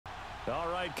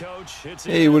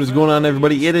Hey, what is going on,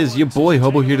 everybody? It is your boy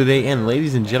Hobo here today, and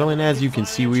ladies and gentlemen, as you can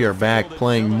see, we are back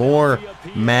playing more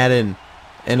Madden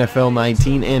NFL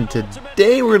 19, and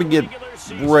today we're going to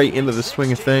get right into the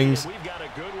swing of things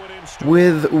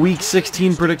with Week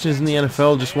 16 predictions in the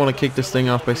NFL. Just want to kick this thing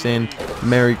off by saying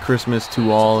Merry Christmas to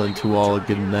all, and to all a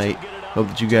good night. Hope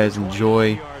that you guys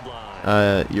enjoy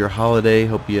your holiday.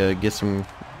 Hope you get some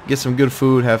good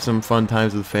food, have some fun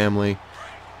times with family.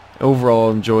 Overall,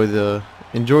 enjoy the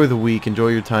week, enjoy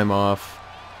your time off,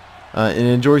 and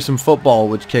enjoy some football,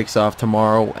 which kicks off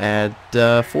tomorrow at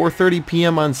 4:30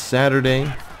 p.m. on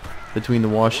Saturday between the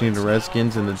Washington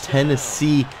Redskins and the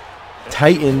Tennessee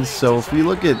Titans. So if we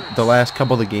look at the last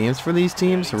couple of the games for these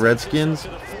teams, the Redskins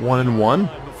 1-1.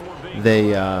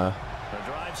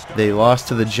 They lost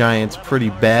to the Giants pretty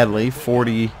badly,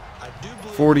 40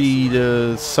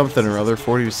 to something or other,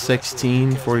 40 to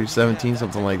 16, 40 to 17,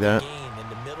 something like that.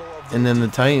 And then the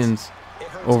Titans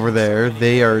over there,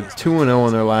 they are 2-0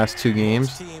 in their last two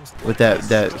games with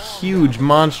that huge,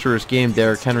 monstrous game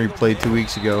Derrick Henry played 2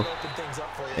 weeks ago,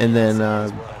 and then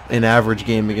an average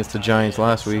game against the Giants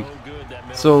last week.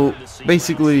 So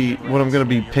basically what I'm going to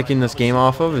be picking this game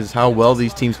off of is how well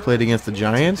these teams played against the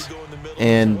Giants.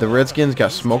 And the Redskins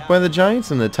got smoked by the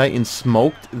Giants, and the Titans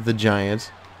smoked the Giants.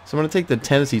 So I'm going to take the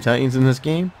Tennessee Titans in this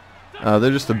game.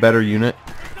 They're just a better unit.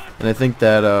 And I think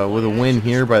that with a win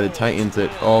here by the Titans, it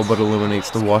all but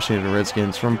eliminates the Washington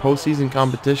Redskins from postseason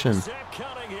competition.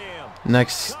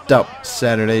 Next up,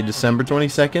 Saturday, December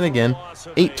 22nd, again,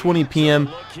 8:20 p.m.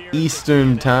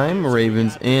 Eastern Time,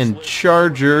 Ravens and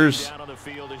Chargers.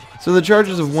 So the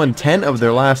Chargers have won 10 of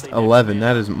their last 11.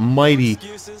 That is mighty,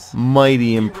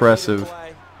 mighty impressive.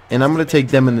 And I'm going to take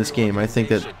them in this game. I think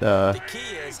that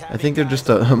I think they're just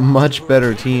a much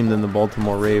better team than the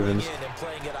Baltimore Ravens.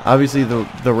 Obviously, the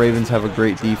Ravens have a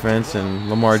great defense, and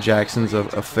Lamar Jackson's a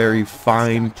very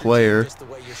fine player.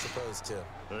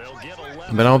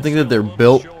 But I don't think that they're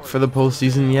built for the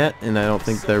postseason yet, and I don't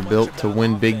think they're built to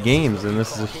win big games. And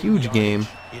this is a huge game,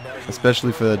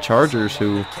 especially for the Chargers,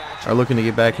 who are looking to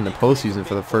get back in the postseason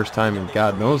for the first time in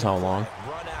God knows how long.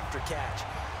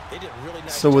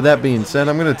 So with that being said,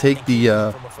 I'm going to take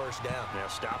the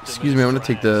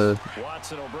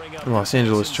Los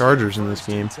Angeles Chargers in this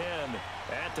game.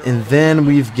 And then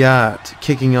we've got,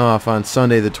 kicking off on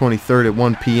Sunday the 23rd at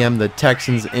 1 p.m., the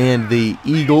Texans and the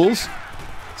Eagles.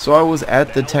 So I was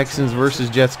at the Texans versus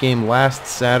Jets game last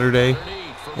Saturday,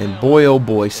 and boy oh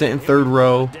boy, sitting third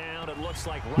row,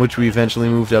 which we eventually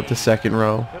moved up to second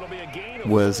row,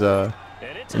 was an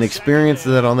experience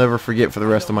that I'll never forget for the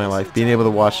rest of my life. Being able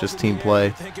to watch this team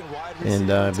play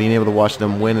and being able to watch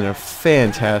them win in a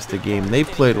fantastic game. They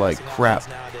played like crap.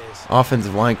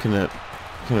 Offensive line couldn't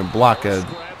block a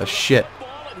shit,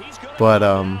 but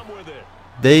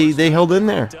they held in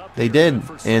there. They did,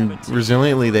 and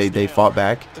resiliently they fought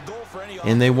back,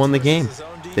 and they won the game.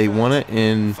 They won it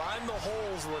in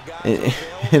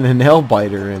a nail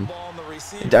biter, and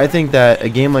I think that a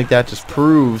game like that just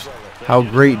proves how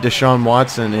great Deshaun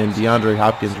Watson and DeAndre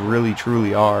Hopkins really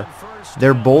truly are.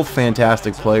 They're both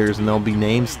fantastic players, and they'll be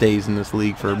mainstays in this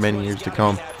league for many years to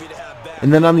come.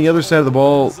 And then on the other side of the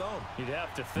ball,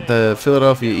 the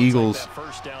Philadelphia Eagles,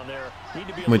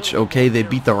 which, okay, they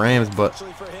beat the Rams, but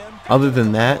other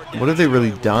than that, what have they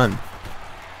really done?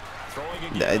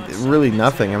 Really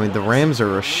nothing. I mean, the Rams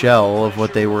are a shell of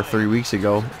what they were 3 weeks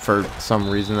ago for some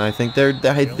reason. I think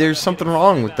there's something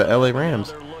wrong with the LA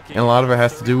Rams, and a lot of it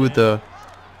has to do with the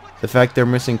fact they're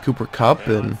missing Cooper Kupp,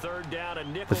 and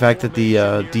the fact that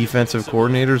the defensive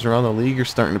coordinators around the league are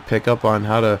starting to pick up on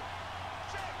how to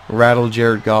rattle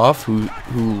Jared Goff, who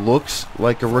looks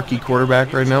like a rookie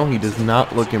quarterback right now. He does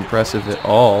not look impressive at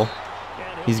all.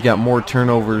 He's got more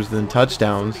turnovers than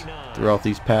touchdowns throughout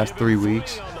these past 3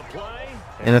 weeks.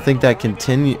 And I think that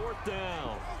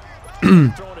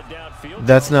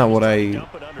that's not what I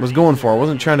was going for. I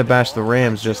wasn't trying to bash the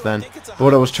Rams just then. But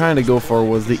what I was trying to go for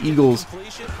was the Eagles.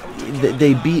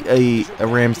 They beat a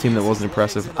Rams team that wasn't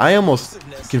impressive. I almost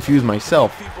confused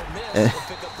myself. I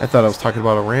thought I was talking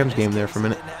about a Rams game there for a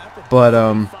minute. But,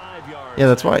 yeah,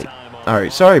 that's right.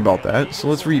 Alright, sorry about that. So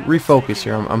let's refocus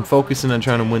here. I'm focusing on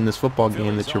trying to win this football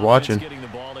game that you're watching.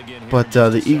 But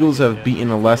the Eagles have beaten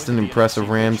a less than impressive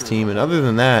Rams team. And other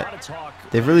than that,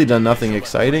 they've really done nothing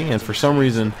exciting. And for some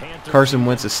reason, Carson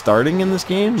Wentz is starting in this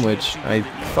game, which I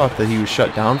thought that he was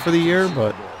shut down for the year.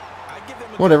 But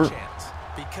whatever.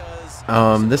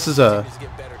 This is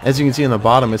as you can see on the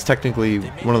bottom, it's technically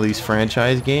one of these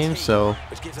franchise games, so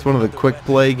it's one of the quick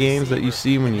play games that you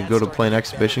see when you go to play an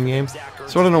exhibition game.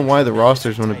 So I don't know why the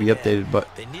rosters want to be updated, but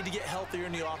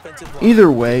either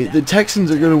way, the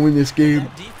Texans are going to win this game.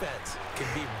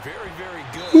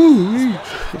 Ooh,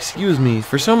 excuse me.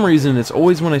 For some reason, it's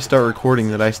always when I start recording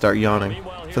that I start yawning.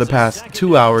 For the past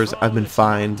 2 hours, I've been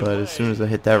fine, but as soon as I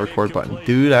hit that record button,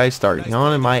 dude, I start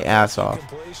yawning my ass off.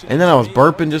 And then I was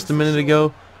burping just a minute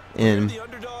ago, and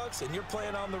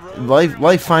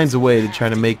life finds a way to try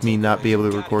to make me not be able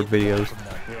to record videos.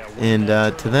 And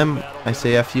to them, I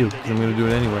say F you, because I'm going to do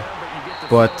it anyway.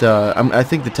 But I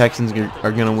think the Texans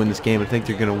are going to win this game. I think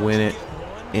they're going to win it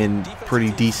in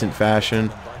pretty decent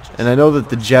fashion. And I know that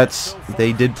the Jets,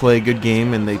 they did play a good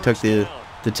game, and they took the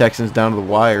Texans down to the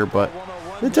wire, but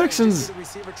the Texans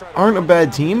aren't a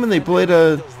bad team, and they played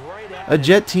a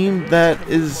Jet team that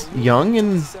is young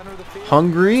and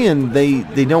hungry, and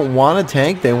they don't want to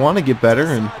tank. They want to get better,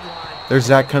 and there's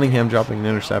Zach Cunningham dropping an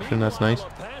interception. That's nice.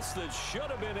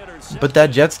 But that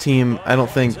Jets team, I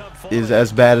don't think, is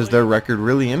as bad as their record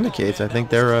really indicates. I think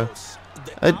they're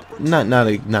not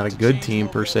a good team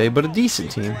per se, but a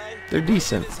decent team. They're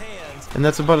decent, and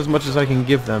that's about as much as I can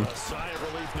give them.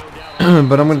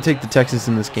 But I'm going to take the Texans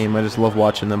in this game. I just love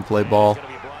watching them play ball.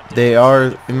 They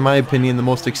are, in my opinion, the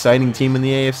most exciting team in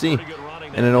the AFC.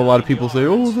 And I know a lot of people say,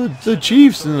 "Oh, the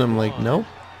Chiefs," and I'm like, no,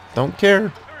 don't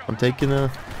care. I'm taking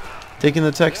the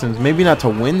Texans. Maybe not to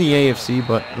win the AFC,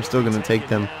 but I'm still going to take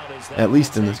them at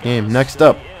least in this game. Next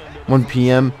up, 1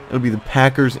 p.m. It'll be the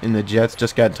Packers and the Jets.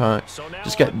 Just got done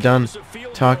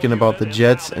talking about the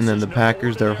Jets, and then the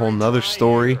Packers. They're a whole nother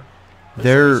story.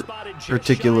 They're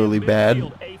particularly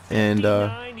bad, and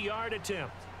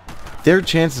their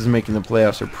chances of making the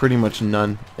playoffs are pretty much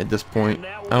none at this point.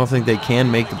 I don't think they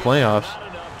can make the playoffs,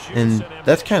 and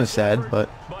that's kind of sad, but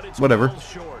whatever.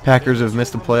 Packers have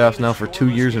missed the playoffs now for 2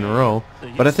 years in a row,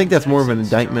 but I think that's more of an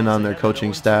indictment on their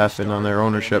coaching staff and on their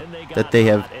ownership that they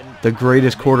have the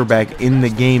greatest quarterback in the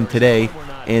game today,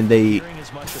 and they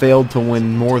failed to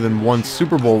win more than one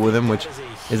Super Bowl with him, which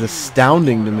is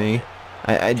astounding to me.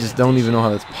 I just don't even know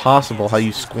how that's possible, how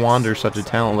you squander such a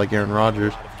talent like Aaron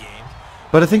Rodgers.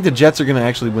 But I think the Jets are going to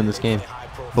actually win this game,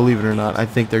 believe it or not. I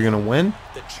think they're going to win,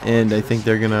 and I think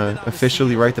they're going to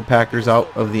officially write the Packers out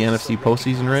of the NFC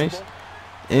postseason race,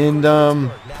 and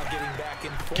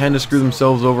kind of screw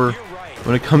themselves over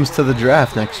when it comes to the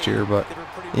draft next year. But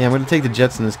yeah, I'm going to take the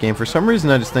Jets in this game. For some reason,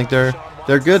 I just think they're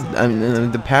good. I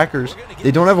mean, the Packers,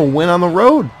 they don't have a win on the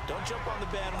road.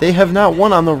 They have not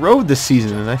won on the road this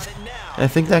season, and I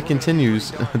think that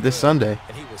continues this Sunday.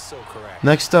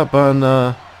 Next up on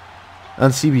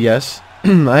CBS,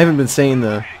 I haven't been saying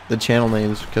the channel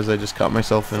names because I just caught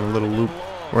myself in a little loop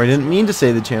where I didn't mean to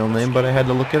say the channel name, but I had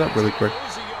to look it up really quick.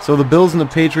 So the Bills and the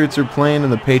Patriots are playing,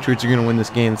 and the Patriots are going to win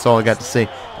this game. That's all I got to say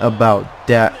about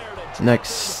that.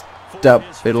 Next up,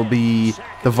 it'll be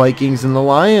the Vikings and the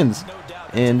Lions,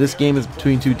 and this game is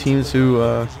between two teams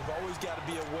who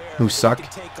suck.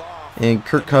 And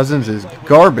Kirk Cousins is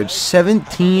garbage.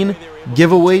 17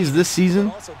 giveaways this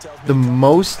season, the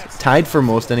most, tied for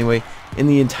most anyway, in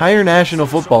the entire National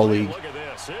Football League.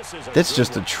 That's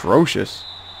just atrocious.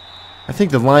 I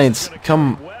think the Lions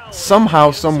come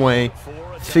somehow, some way,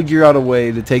 figure out a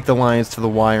way to take the Lions to the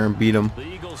wire and beat them.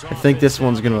 I think this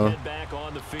one's gonna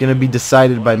be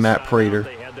decided by Matt Prater.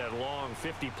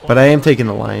 But I am taking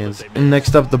the Lions. And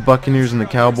next up, the Buccaneers and the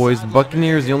Cowboys. The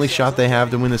Buccaneers, the only shot they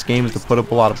have to win this game is to put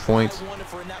up a lot of points.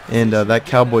 And that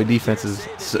Cowboy defense is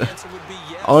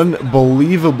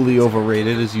unbelievably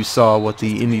overrated, as you saw what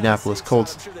the Indianapolis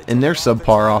Colts and their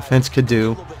subpar offense could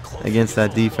do against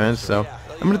that defense. So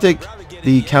I'm going to take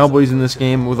the Cowboys in this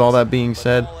game. With all that being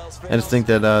said, I just think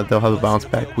that they'll have a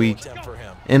bounce-back week.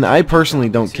 And I personally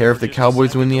don't care if the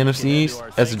Cowboys win the NFC East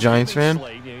as a Giants fan,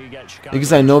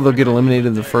 because I know they'll get eliminated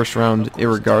in the first round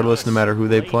irregardless, no matter who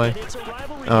they play.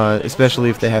 Especially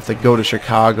if they have to go to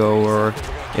Chicago, or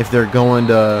if they're going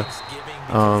to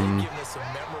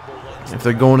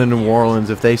New Orleans,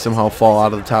 if they somehow fall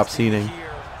out of the top seeding.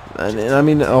 And I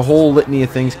mean, a whole litany of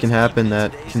things can happen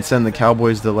that can send the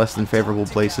Cowboys to less than favorable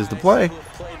places to play.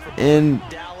 And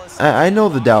I know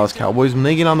the Dallas Cowboys, when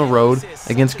they get on the road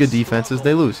against good defenses,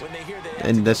 they lose.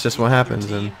 And that's just what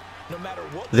happens. And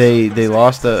they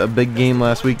lost a big game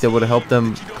last week that would have helped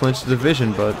them clinch the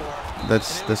division, but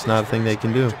that's not a thing they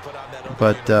can do.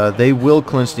 But they will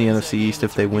clinch the NFC East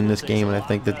if they win this game, and I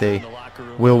think that they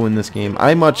will win this game.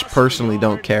 I much personally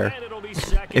don't care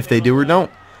if they do or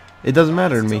don't. It doesn't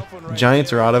matter to me.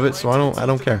 Giants are out of it, so I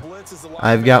don't care.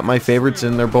 I've got my favorites,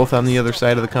 and they're both on the other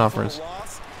side of the conference.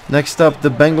 Next up, the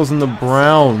Bengals and the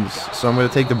Browns. So I'm going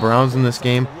to take the Browns in this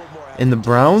game. And the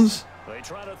Browns,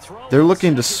 they're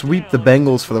looking to sweep the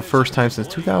Bengals for the first time since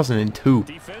 2002.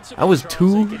 I was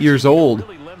 2 years old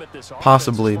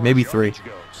possibly, maybe 3,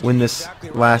 when this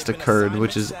last occurred,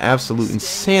 which is absolute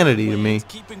insanity to me.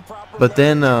 But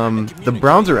then the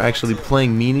Browns are actually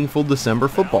playing meaningful December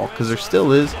football, because there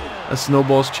still is a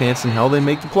snowball's chance in hell they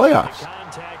make the playoffs.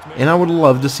 And I would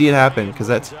love to see it happen, because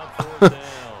that's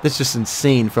that's just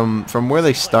insane. From where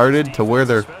they started to where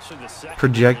they're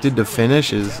projected to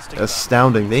finish is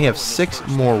astounding. They have 6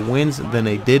 more wins than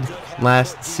they did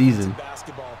last season.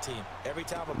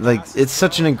 Like, it's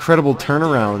such an incredible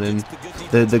turnaround, and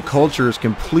the culture is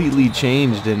completely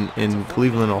changed in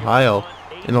Cleveland, Ohio.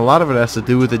 And a lot of it has to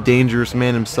do with the dangerous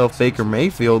man himself, Baker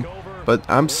Mayfield. But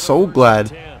I'm so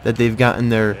glad that they've gotten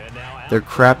their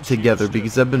crap together,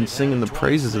 because I've been singing the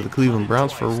praises of the Cleveland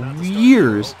Browns for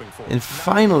years, and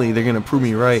finally they're gonna prove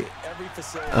me right.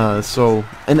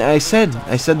 And I said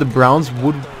the Browns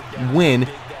would win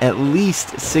at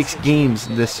least 6 games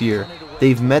this year.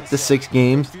 They've met the 6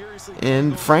 games,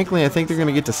 and frankly, I think they're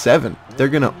gonna get to 7. They're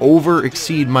gonna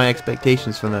exceed my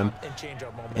expectations for them.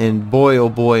 And boy, oh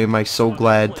boy, am I so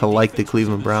glad to like the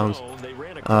Cleveland Browns,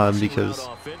 because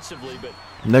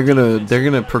they're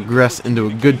gonna progress into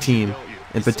a good team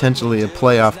and potentially a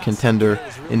playoff contender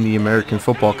in the American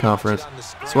Football Conference.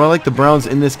 So I like the Browns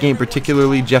in this game,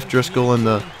 particularly. Jeff Driscoll and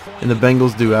the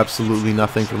Bengals do absolutely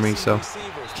nothing for me, so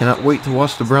cannot wait to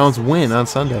watch the Browns win on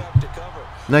Sunday.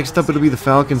 Next up, it'll be the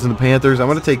Falcons and the Panthers. I'm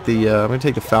gonna take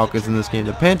the Falcons in this game.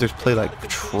 The Panthers play like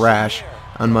trash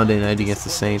on Monday night against the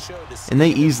Saints, and they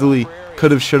easily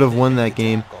should have won that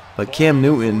game. But Cam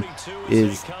Newton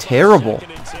is terrible.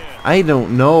 I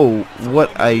don't know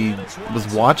what I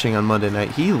was watching on Monday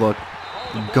night. He looked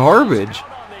garbage.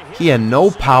 He had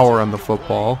no power on the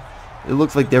football. It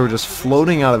looked like they were just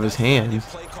floating out of his hands.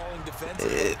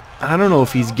 I don't know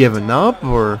if he's given up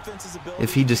or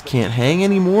if he just can't hang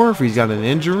anymore, if he's got an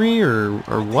injury or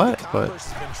what, but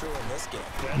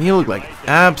he looked like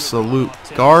absolute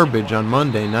garbage on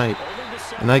Monday night,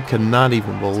 and I could not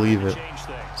even believe it.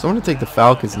 So I'm going to take the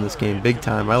Falcons in this game big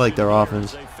time. I like their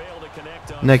offense.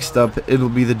 Next up, it'll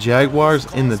be the Jaguars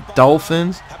and the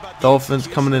Dolphins. Dolphins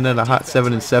coming in at a hot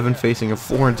 7-7, facing a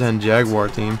 4-10 Jaguar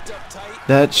team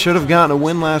that should have gotten a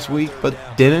win last week but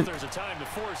didn't.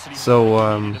 So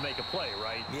I'm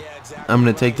going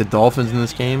to take the Dolphins in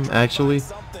this game. Actually,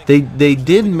 they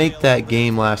did make that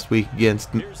game last week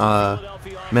against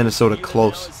Minnesota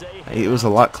close. It was a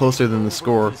lot closer than the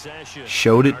score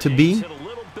showed it to be.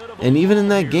 And even in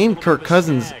that game, Kirk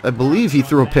Cousins, I believe he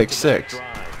threw a pick 6.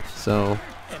 So,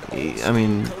 I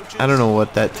mean, I don't know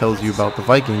what that tells you about the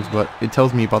Vikings, but it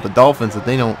tells me about the Dolphins that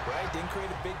they don't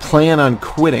plan on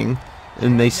quitting,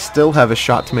 and they still have a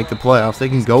shot to make the playoffs. They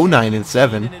can go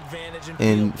 9-7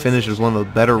 and finish as one of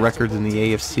the better records in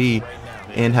the AFC,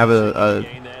 and have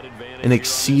an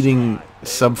exceeding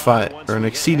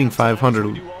exceeding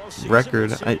 500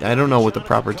 record. I don't know what the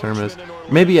proper term is.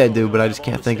 Maybe I do, but I just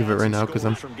can't think of it right now because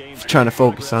I'm trying to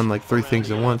focus on like 3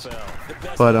 things at once.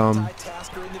 But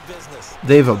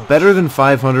they have a better than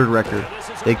 500 record.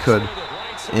 They could.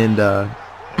 And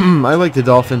I like the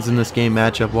Dolphins in this game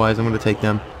matchup-wise. I'm going to take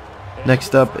them.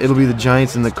 Next up, it'll be the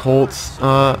Giants and the Colts.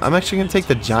 I'm actually going to take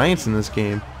the Giants in this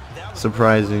game.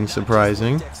 Surprising.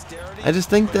 I just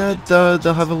think that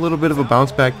they'll have a little bit of a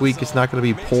bounce-back week. It's not going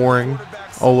to be pouring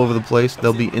all over the place.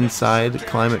 They'll be inside,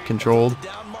 climate-controlled.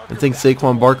 I think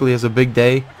Saquon Barkley has a big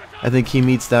day. I think he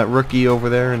meets that rookie over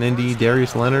there in Indy,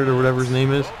 Darius Leonard or whatever his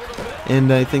name is.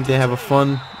 And I think they have a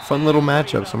fun little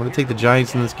matchup. So I'm going to take the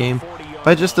Giants in this game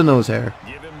by just a nose hair.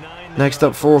 Next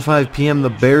up, 4:05 p.m., the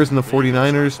Bears and the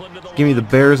 49ers. Give me the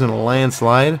Bears in a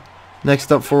landslide.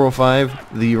 Next up,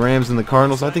 4:05, the Rams and the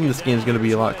Cardinals. I think this game is going to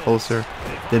be a lot closer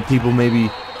than people maybe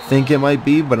think it might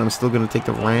be, but I'm still going to take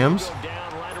the Rams.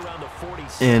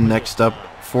 And next up,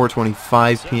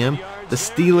 4:25 p.m., the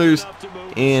Steelers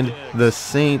and the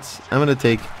Saints. I'm going to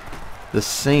take the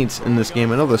Saints in this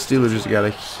game. I know the Steelers just got a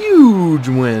huge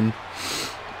win,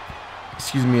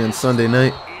 on Sunday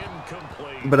night,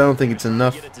 but I don't think it's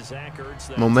enough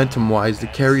momentum-wise to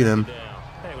carry them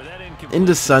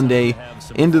into Sunday,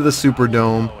 into the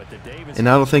Superdome, and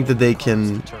I don't think that they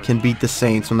can beat the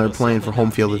Saints when they're playing for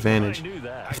home field advantage.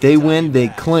 If they win, they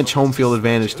clinch home field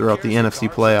advantage throughout the NFC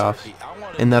playoffs,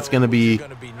 and that's going to be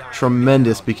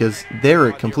tremendous because they're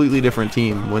a completely different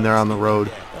team when they're on the road,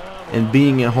 and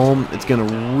being at home, it's going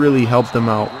to really help them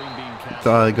out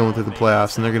going through the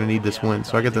playoffs, and they're going to need this win.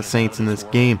 So I got the Saints in this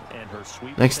game.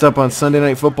 Next up on Sunday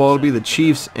Night Football, it'll be the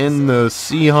Chiefs and the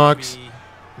Seahawks.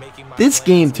 This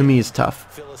game to me is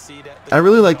tough. I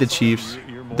really like the Chiefs.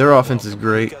 Their offense is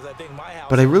great.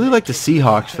 But I really like the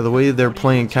Seahawks for the way they're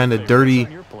playing kind of dirty,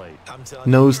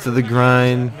 nose to the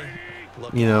grind,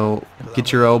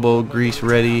 get your elbow grease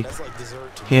ready,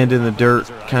 hand in the dirt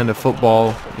kind of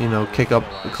football. You know, kick up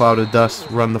a cloud of dust,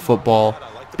 run the football,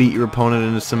 beat your opponent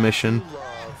into submission.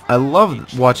 I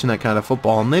love watching that kind of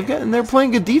football, and they're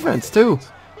playing good defense too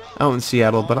out in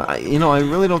Seattle. But I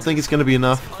really don't think it's going to be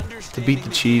enough to beat the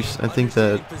Chiefs. I think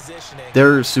that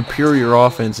their superior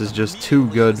offense is just too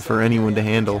good for anyone to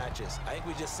handle.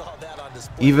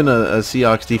 Even a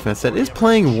Seahawks defense that is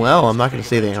playing well. I'm not going to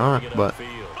say they aren't, but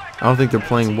I don't think they're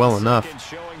playing well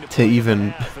enough to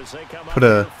even put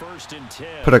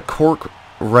a cork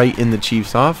right in the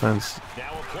Chiefs' offense.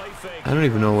 I don't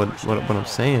even know what I'm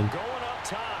saying.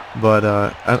 But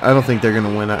I don't think they're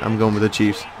going to win. I'm going with the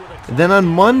Chiefs. And then on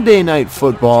Monday Night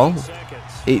Football,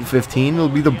 8:15, it'll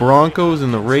be the Broncos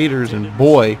and the Raiders. And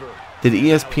boy, did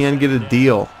ESPN get a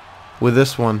deal with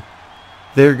this one.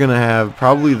 They're going to have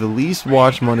probably the least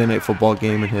watched Monday Night Football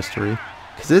game in history,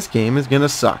 because this game is going to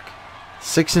suck.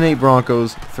 6-8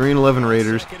 Broncos, 3-11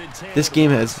 Raiders. This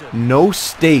game has no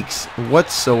stakes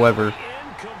whatsoever.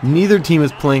 Neither team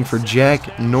is playing for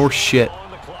jack nor shit.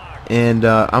 And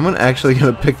I'm actually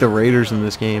going to pick the Raiders in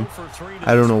this game.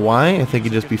 I don't know why. I think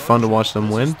it'd just be fun to watch them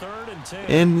win.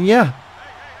 And yeah.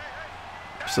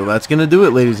 So that's going to do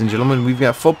it, ladies and gentlemen. We've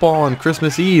got football on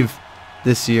Christmas Eve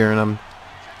this year, and I'm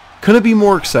couldn't be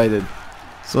more excited.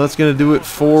 So that's going to do it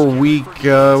for week,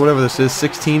 whatever this is,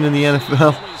 16 in the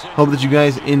NFL. Hope that you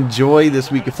guys enjoy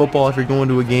this week of football. If you're going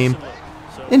to a game,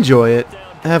 enjoy it.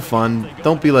 Have fun.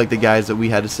 Don't be like the guys that we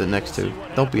had to sit next to.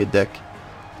 Don't be a dick.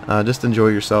 Just enjoy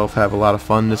yourself. Have a lot of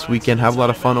fun this weekend. Have a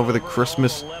lot of fun over the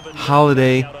Christmas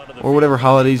holiday or whatever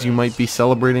holidays you might be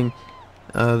celebrating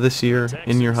this year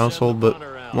in your household. But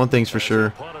one thing's for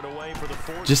sure,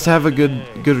 just have a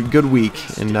good week,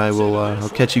 and I'll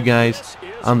catch you guys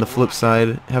on the flip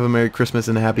side. Have a Merry Christmas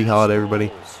and a Happy Holiday,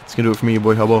 everybody. It's gonna do it for me, your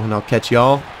boy Hobo, and I'll catch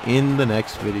y'all in the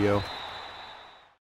next video.